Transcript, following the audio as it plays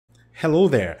Hello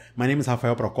there, my name is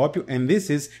Rafael Procopio and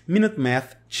this is Minute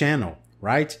Math channel,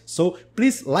 right? So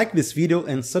please like this video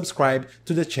and subscribe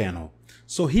to the channel.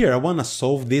 So here I want to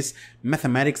solve this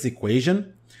mathematics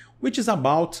equation, which is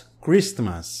about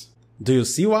Christmas. Do you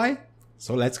see why?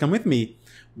 So let's come with me.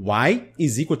 Y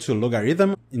is equal to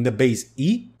logarithm in the base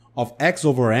e of x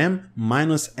over m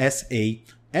minus sa,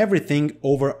 everything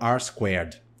over r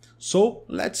squared. So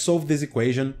let's solve this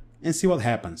equation and see what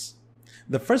happens.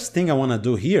 The first thing I want to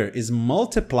do here is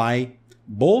multiply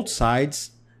both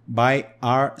sides by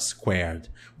r squared.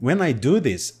 When I do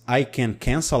this, I can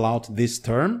cancel out this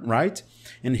term, right?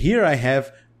 And here I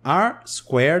have r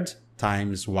squared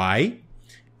times y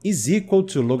is equal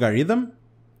to logarithm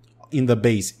in the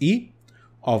base e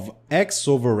of x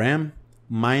over m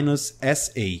minus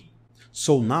sa.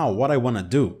 So now what I want to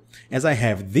do, as I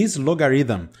have this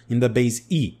logarithm in the base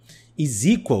e is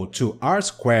equal to r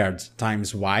squared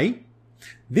times y,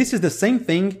 this is the same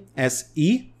thing as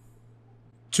e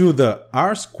to the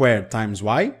r squared times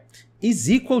y is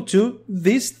equal to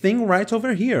this thing right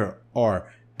over here,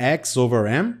 or x over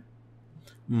m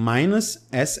minus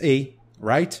sa,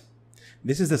 right?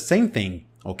 This is the same thing,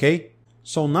 okay?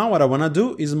 So now what I want to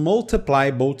do is multiply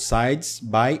both sides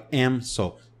by m.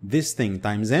 So this thing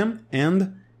times m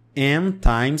and m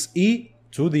times e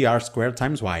to the r squared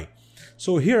times y.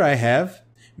 So here I have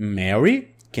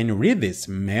Mary. Can you read this?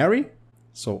 Mary.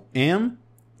 So m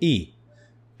e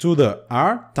to the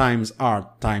r times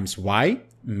y,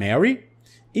 Mary,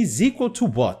 is equal to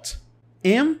what?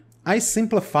 M, I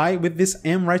simplify with this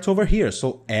m right over here.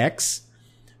 So x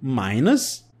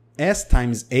minus s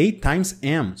times a times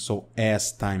m. So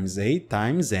s times a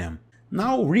times m.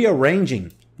 Now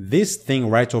rearranging this thing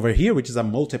right over here, which is a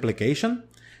multiplication,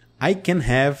 I can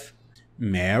have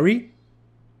Mary,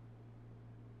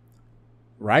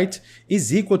 right,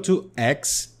 is equal to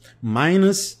x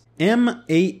minus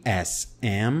MAS.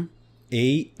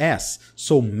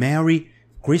 So Merry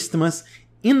Christmas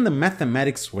in the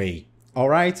mathematics way.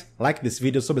 Alright, like this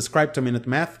video, subscribe to Minute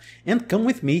Math, and come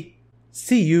with me.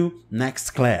 See you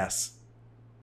next class.